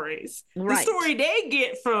stories. Right. The story they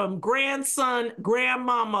get from grandson,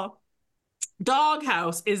 grandmama,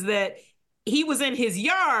 doghouse is that he was in his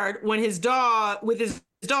yard when when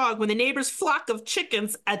the neighbor's flock of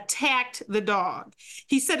chickens attacked the dog.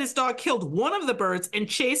 He said his dog killed one of the birds and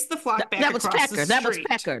chased the flock back across the street. That was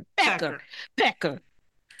Pecker.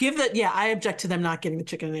 I object to them not getting the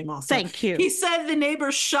chicken name also. Thank you. He said the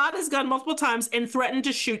neighbor shot his gun multiple times and threatened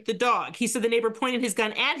to shoot the dog. He said the neighbor pointed his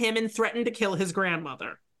gun at him and threatened to kill his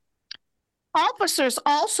grandmother. Officers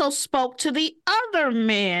also spoke to the other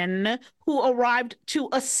men who arrived to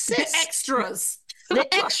assist. The extras.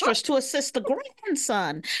 The extras to assist the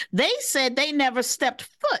grandson. They said they never stepped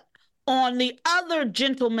foot on the other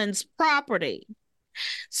gentleman's property.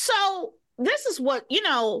 So this is what,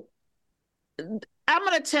 I'm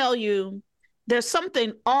going to tell you, there's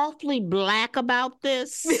something awfully Black about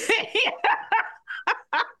this.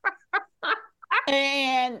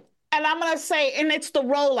 and I'm going to say, and it's the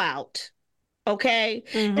rollout. Okay.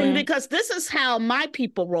 Mm-hmm. And because this is how my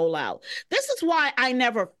people roll out. This is why I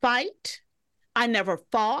never fight. I never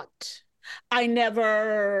fought. I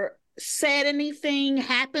never said anything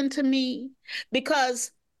happened to me,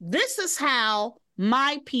 because this is how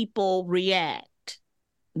my people react.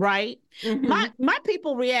 Right? Mm-hmm. My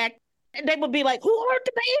people react, and they would be like, "Who hurt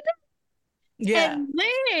the baby?" Yeah.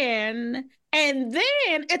 And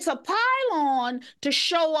then it's a pile-on to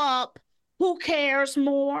show up who cares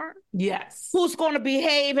more. Yes. Who's going to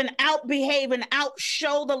behave and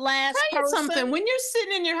outshow the last person. Something. When you're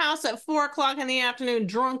sitting in your house at 4:00 in the afternoon,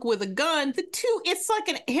 drunk with a gun, it's like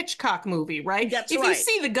a Hitchcock movie, right? That's if right. you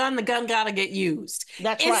see the gun got to get used.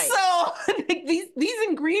 That's and right. So these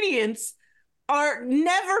ingredients are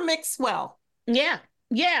never mixed well. Yeah.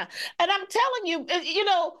 And I'm telling you, if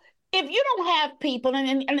you don't have people,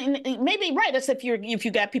 and maybe write us if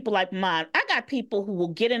you got people like mine. I got people who will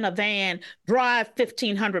get in a van, drive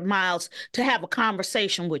 1,500 miles to have a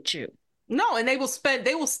conversation with you. No, and they will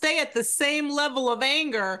stay at the same level of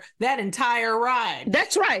anger that entire ride.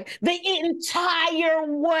 That's right. The entire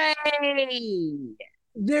way.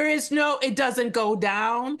 It doesn't go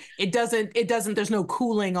down. It doesn't, there's no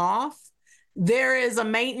cooling off. There is a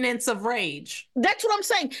maintenance of rage. That's what I'm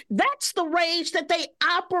saying. That's the rage that they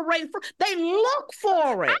operate for. They look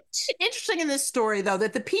for it. Interesting in this story, though,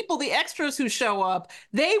 that the extras who show up,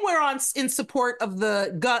 they were in support of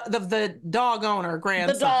the dog owner,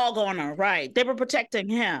 grandson. The dog owner, right. They were protecting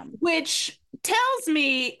him. Which tells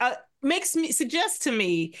me suggests to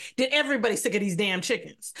me that everybody's sick of these damn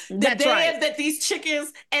chickens. That's right. That these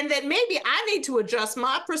chickens, and that maybe I need to adjust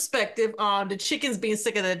my perspective on the chickens being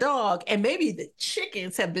sick of the dog, and maybe the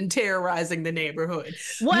chickens have been terrorizing the neighborhood.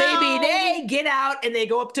 Well, maybe they get out and they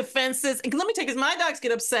go up to fences. And let me tell you, because my dogs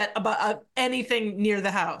get upset about anything near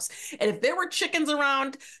the house. And if there were chickens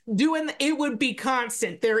around it would be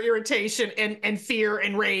constant, their irritation and fear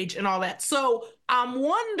and rage and all that. So I'm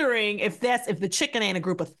wondering if the chicken ain't a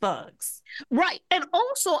group of thugs. Right. And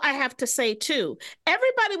also, I have to say, too,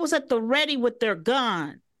 everybody was at the ready with their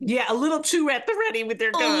gun. Yeah, a little too at the ready with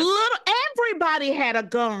their gun. Everybody had a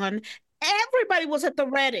gun. Everybody was at the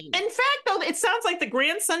ready. In fact, though, it sounds like the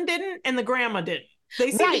grandson didn't and the grandma didn't.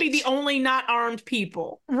 They seem to be the only not armed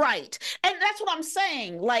people. Right. And that's what I'm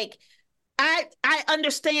saying. Like, I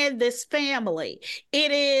understand this family.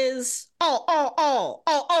 It is, hell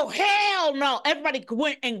no. Everybody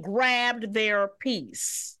went and grabbed their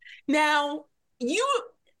piece. Now, you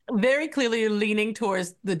very clearly are leaning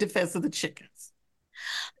towards the defense of the chickens.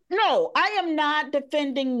 No, I am not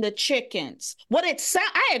defending the chickens.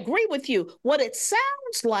 I agree with you. What it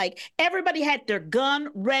sounds like, everybody had their gun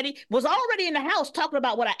ready, was already in the house talking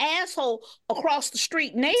about what an asshole across the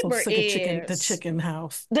street neighbor is. The chicken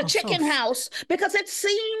house. The chicken house, because it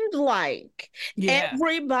seemed like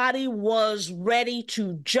everybody was ready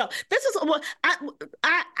to jump. This is what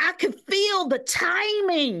I could feel the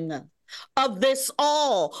timing of this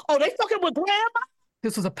all. Oh, they fucking with grandma?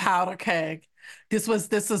 This was a powder keg. It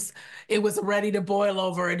was ready to boil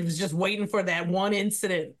over. It was just waiting for that one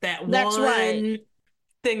incident, That's right.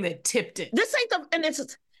 thing that tipped it.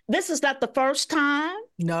 This is not the first time.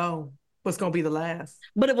 No, it's going to be the last.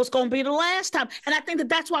 But it was going to be the last time. And I think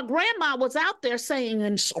that's why grandma was out there saying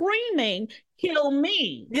and screaming, kill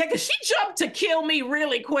me. Yeah, because she jumped to kill me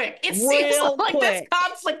really quick. It seems like this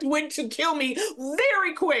conflict went to kill me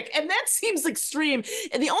very quick. And that seems extreme.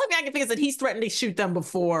 And the only thing I can think is that he's threatened to shoot them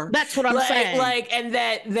before. That's what I'm saying. And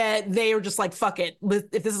that they were just like, fuck it.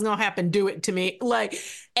 If this is going to happen, do it to me.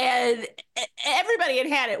 And everybody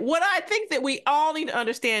had it. What I think that we all need to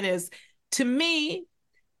understand is, to me,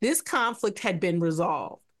 this conflict had been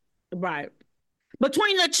resolved. Right.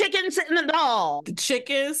 Between the chickens and the dog. The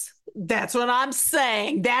chickens, that's what I'm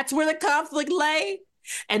saying. That's where the conflict lay.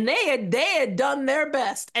 And they had done their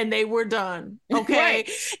best, and they were done. Okay. Right.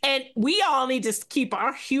 And we all need to keep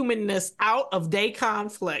our humanness out of day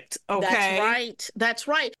conflict. Okay. That's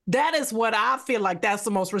right. That is what I feel like. That's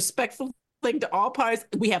the most respectful thing to all parties.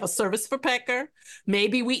 We have a service for Pecker.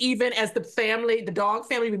 Maybe we even, as the family, the dog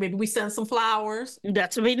family, maybe we send some flowers.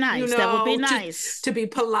 That would be nice. That would be nice. To be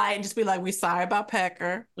polite and just be like, we're sorry about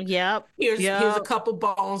Pecker. Yep. Here's a couple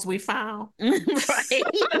bones we found.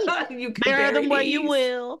 Right. You can bury them where you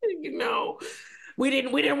will. You know, we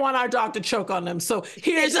didn't want our dog to choke on them. So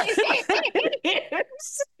here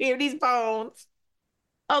are these bones.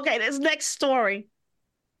 Okay, this next story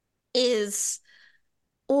is...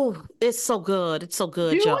 Oh, it's so good. It's so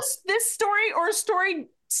good, Joe. This story or a story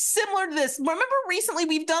similar to this? Remember recently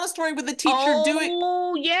we've done a story with a teacher doing...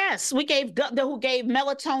 Oh, yes. who gave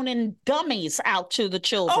melatonin gummies out to the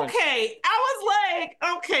children. Okay. I was like,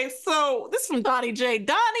 okay, so this is from Donnie J.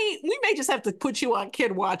 Donnie, we may just have to put you on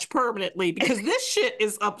Kid Watch permanently because this shit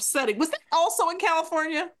is upsetting. Was that also in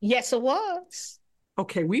California? Yes, it was.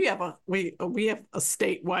 Okay, we have a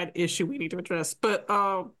statewide issue we need to address, but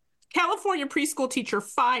California preschool teacher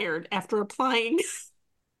fired after applying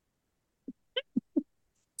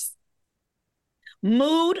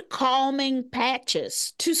mood calming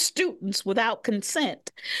patches to students without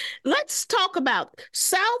consent. Let's talk about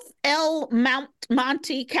South El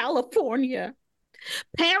Monte, California.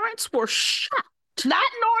 Parents were shocked. Not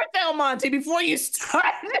North El Monte before you start.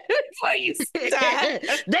 They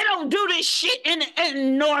don't do this shit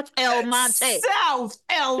in North El Monte. South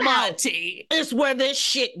El Monte is where this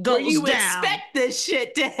shit goes where you down. Expect this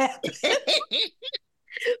shit to happen.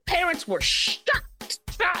 Parents were shocked.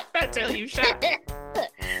 I tell you, shocked.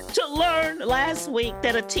 To learn last week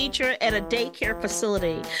that a teacher at a daycare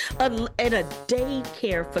facility,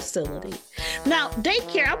 Now,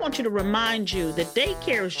 daycare, I want you to remind you that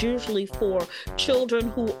daycare is usually for children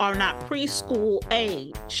who are not preschool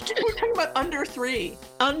aged. We're talking about under 3.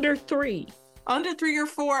 Under 3. Under 3 or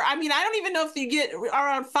 4. I mean, I don't even know if you get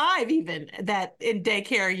around 5 even that in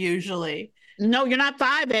daycare usually. No, you're not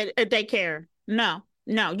 5 at daycare. No.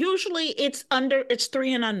 Usually it's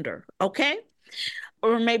 3 and under, okay?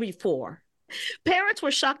 Or maybe 4. Parents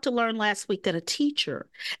were shocked to learn last week that a teacher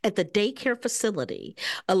at the daycare facility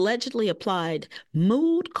allegedly applied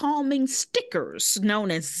mood calming stickers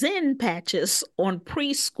known as Zen patches on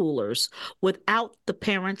preschoolers without the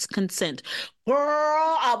parents' consent. Girl,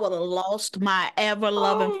 I would have lost my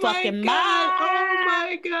ever-loving fucking mind. Oh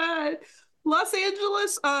my God. Los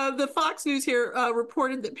Angeles, the Fox News here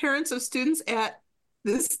reported that parents of students at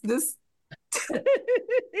this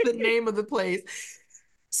the name of the place.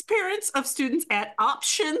 Parents of students at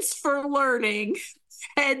Options for Learning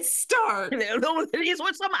Head Start. These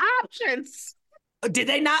were some options. Did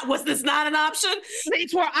they not? Was this not an option?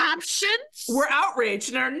 These were options. Were outraged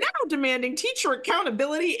and are now demanding teacher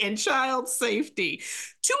accountability and child safety.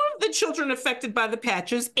 Two of the children affected by the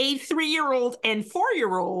patches, a 3-year-old and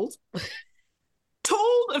 4-year-old,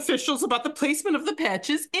 told officials about the placement of the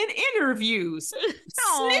patches in interviews.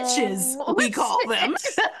 Snitches, we call them.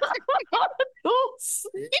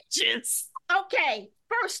 Snitches. Okay,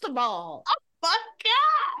 first of all, oh my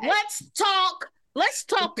God, let's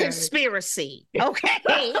talk conspiracy. Okay.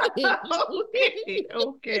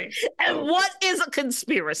 Okay. And what is a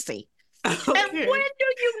conspiracy? Okay. And when do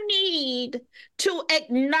you need to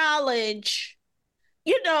acknowledge,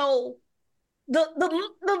 the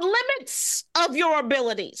limits of your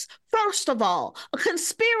abilities? First of all, a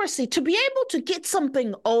conspiracy, to be able to get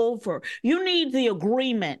something over, you need the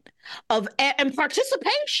agreement and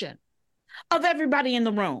participation of everybody in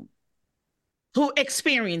the room who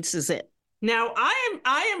experiences it. Now, I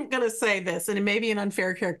am going to say this, and it may be an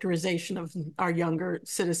unfair characterization of our younger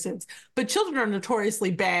citizens, but children are notoriously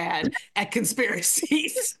bad at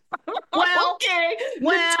conspiracies. Well,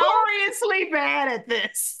 notoriously bad at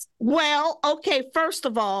this. Well, okay, first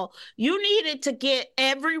of all, you needed to get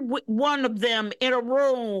every one of them in a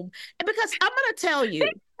room. And because I'm going to tell you.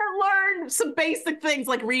 Learn some basic things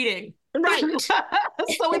like reading. Right.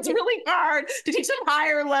 So it's really hard to teach them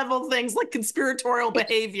higher level things like conspiratorial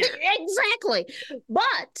behavior. Exactly.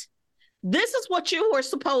 But this is what you were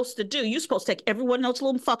supposed to do. You're supposed to take every one of those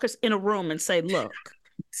little fuckers in a room and say, look,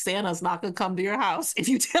 Santa's not going to come to your house if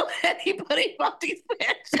you tell anybody about these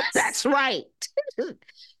patches. That's right.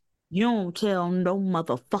 You don't tell no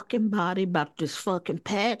motherfucking body about this fucking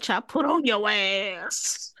patch I put on your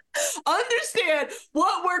ass. Understand,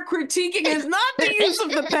 what we're critiquing is not the use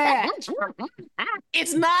of the patch.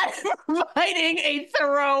 It's not providing a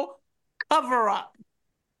thorough cover-up.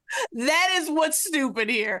 That is what's stupid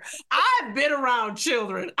here. I've been around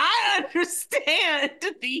children. I understand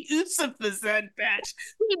the use of the Zen patch.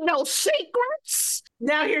 No secrets.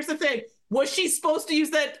 Now, here's the thing. Was she supposed to use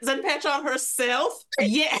that Zen patch on herself?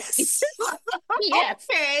 Yes. Yes.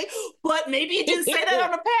 Okay. But maybe it didn't say that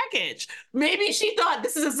on the package. Maybe she thought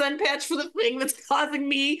this is a Zen patch for the thing that's causing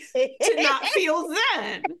me to not feel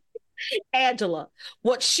Zen. Angela,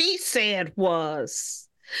 what she said was,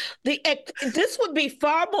 this would be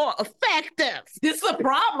far more effective. This is a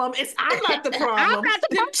problem. I'm not the problem. I'm not the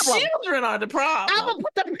problem. The children are the problem. I'm going to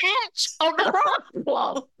put the patch on the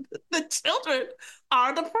problem. The children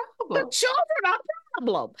are the problem. The children are the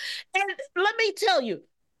problem. And let me tell you,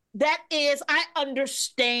 I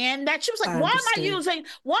understand that. She was like, why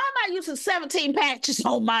am I using 17 patches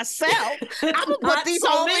on myself? I'm going to put these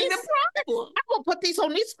on these. I'm going to put these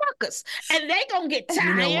on these fuckers. And they going to get tired.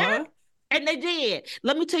 You know what? And they did.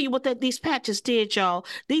 Let me tell you what these patches did, y'all.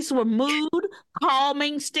 These were mood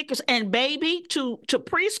calming stickers. And baby, to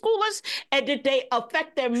preschoolers, and did they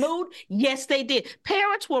affect their mood? Yes, they did.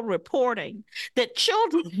 Parents were reporting that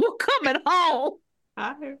children were coming home.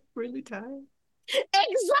 I'm really tired.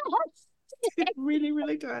 Exhausted. Really,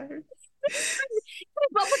 really tired.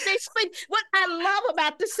 But what I love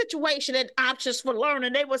about this situation and Options for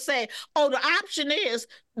Learning, they were saying, oh, the option is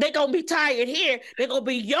they're going to be tired here. They're going to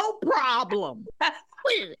be your problem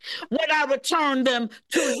when I return them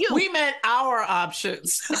to you. We meant our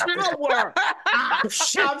options. Our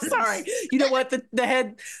options. I'm sorry. You know what? The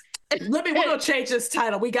head... we're going to change this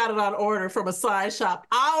title. We got it on order from a side shop.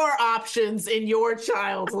 Our options in your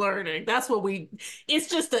child's learning. That's what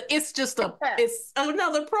it's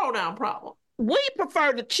another pronoun problem. We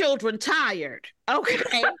prefer the children tired.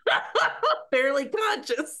 Okay. Barely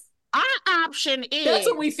conscious. Our option is. That's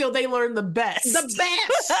when we feel they learn the best. The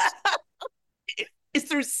best. It's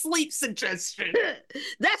through sleep suggestion.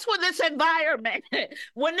 That's when this environment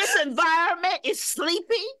is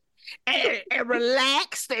sleepy and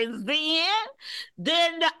relaxed and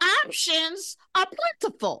then the options are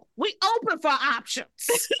plentiful. We open for options.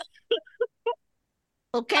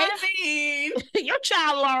 Okay? I mean, your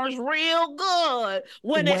child learns real good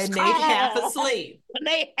when they're half asleep. When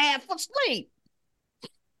they half asleep.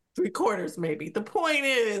 3/4 maybe. The point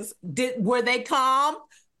is, were they calm?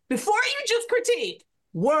 before you just critique,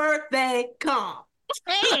 were they calm?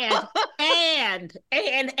 And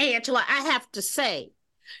Angela, I have to say,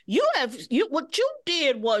 what you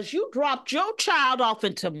did was you dropped your child off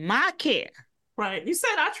into my care. Right. You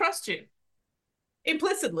said, I trust you.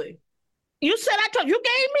 Implicitly. You said, you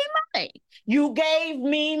gave me money. You gave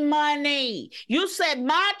me money. You said,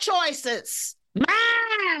 my choices,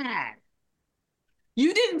 mine.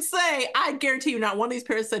 You didn't say, I guarantee you, not one of these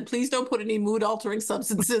parents said, please don't put any mood-altering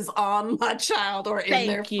substances on my child or in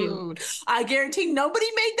their food. I guarantee nobody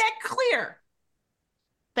made that clear.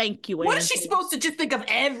 Thank you, What is she supposed to just think of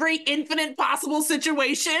every infinite possible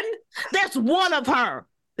situation? That's one of her.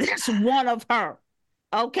 That's one of her.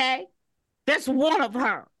 Okay? That's one of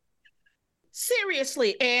her.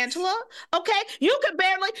 Seriously, Angela. Okay? You could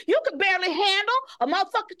barely handle a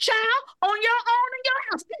motherfucking child on your own in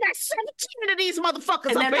your house. You got 17 of these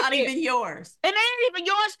motherfuckers, and they're not even yours. And they ain't even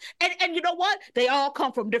yours. And you know what? They all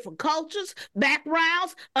come from different cultures,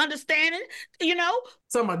 backgrounds, understanding,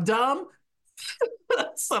 Some are dumb.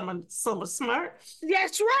 some are smart.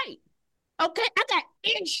 That's right. Okay, I got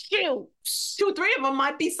issues. 2 or 3 of them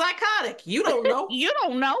might be psychotic. You don't know. You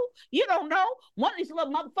don't know. One of these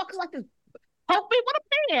little motherfuckers like this poke me with a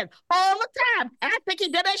pen all the time. And I think he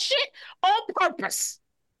did that shit on purpose.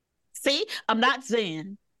 See, I'm not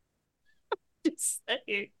Zen. Just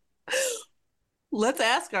saying. Let's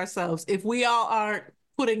ask ourselves if we all aren't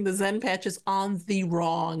putting the Zen patches on the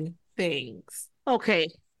wrong things. Okay.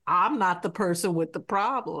 I'm not the person with the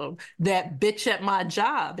problem. That bitch at my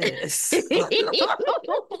job is.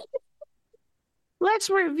 Let's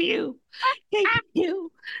review. Can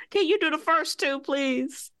you do the first 2,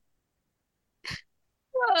 please?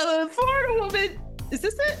 Florida woman. Is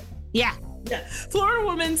this it? Yeah. Florida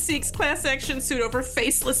woman seeks class action suit over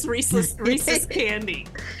faceless Reese's candy.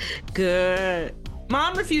 Good.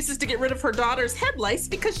 Mom refuses to get rid of her daughter's head lice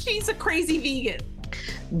because she's a crazy vegan.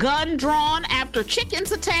 Gun drawn after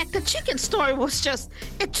chickens attacked. The chicken story was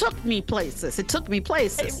it took me places.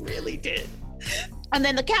 It really did. And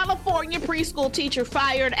then the California preschool teacher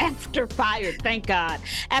fired, thank God,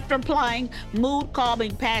 after applying mood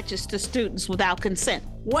calming patches to students without consent.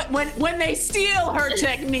 When they steal her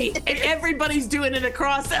technique and everybody's doing it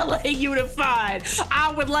across LA Unified,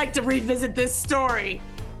 I would like to revisit this story.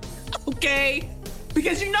 Okay?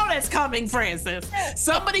 Because you know that's coming, Francis.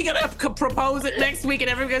 Somebody gonna propose it next week and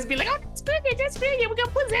everybody's gonna be like, oh, that's brilliant. We're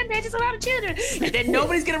gonna put Zen patches on our children. And then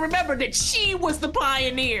nobody's gonna remember that she was the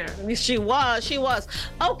pioneer. She was.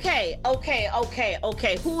 Okay.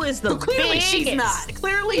 Who is the clearly biggest? She's not.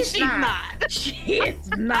 Clearly she's not. She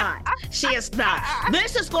is not.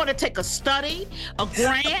 This is going to take a study, a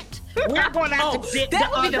grant. We're going to have to dig that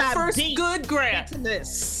would be the first good grant into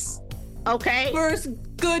this. Okay? First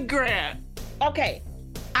good grant. Okay,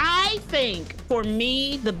 I think for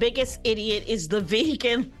me, the biggest idiot is the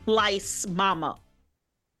vegan lice mama.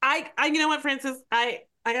 I you know what, Francis? I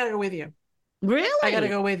gotta go with you. Really? I gotta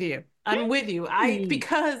go with you. I'm with you.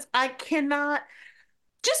 Because I cannot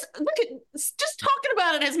just talking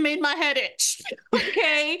about it has made my head itch.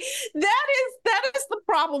 Okay? That is the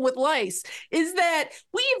problem with lice, is that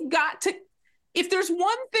we've got to. If there's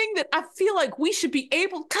one thing that I feel like we should be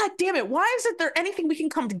able, God damn it, why isn't there anything we can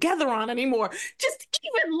come together on anymore? Just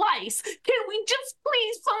even lice. Can we just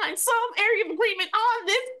please find some area of agreement on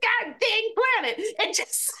this goddamn planet and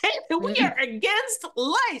just say that we are against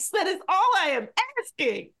lice? That is all I am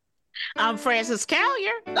asking. I'm Francis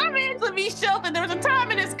Callier. I'm Angela V. Shelton. There was a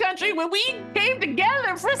time in this country when we came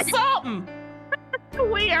together for something.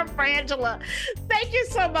 We are Frangela. Thank you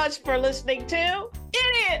so much for listening to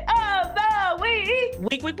Idiot of the Week.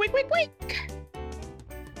 Week.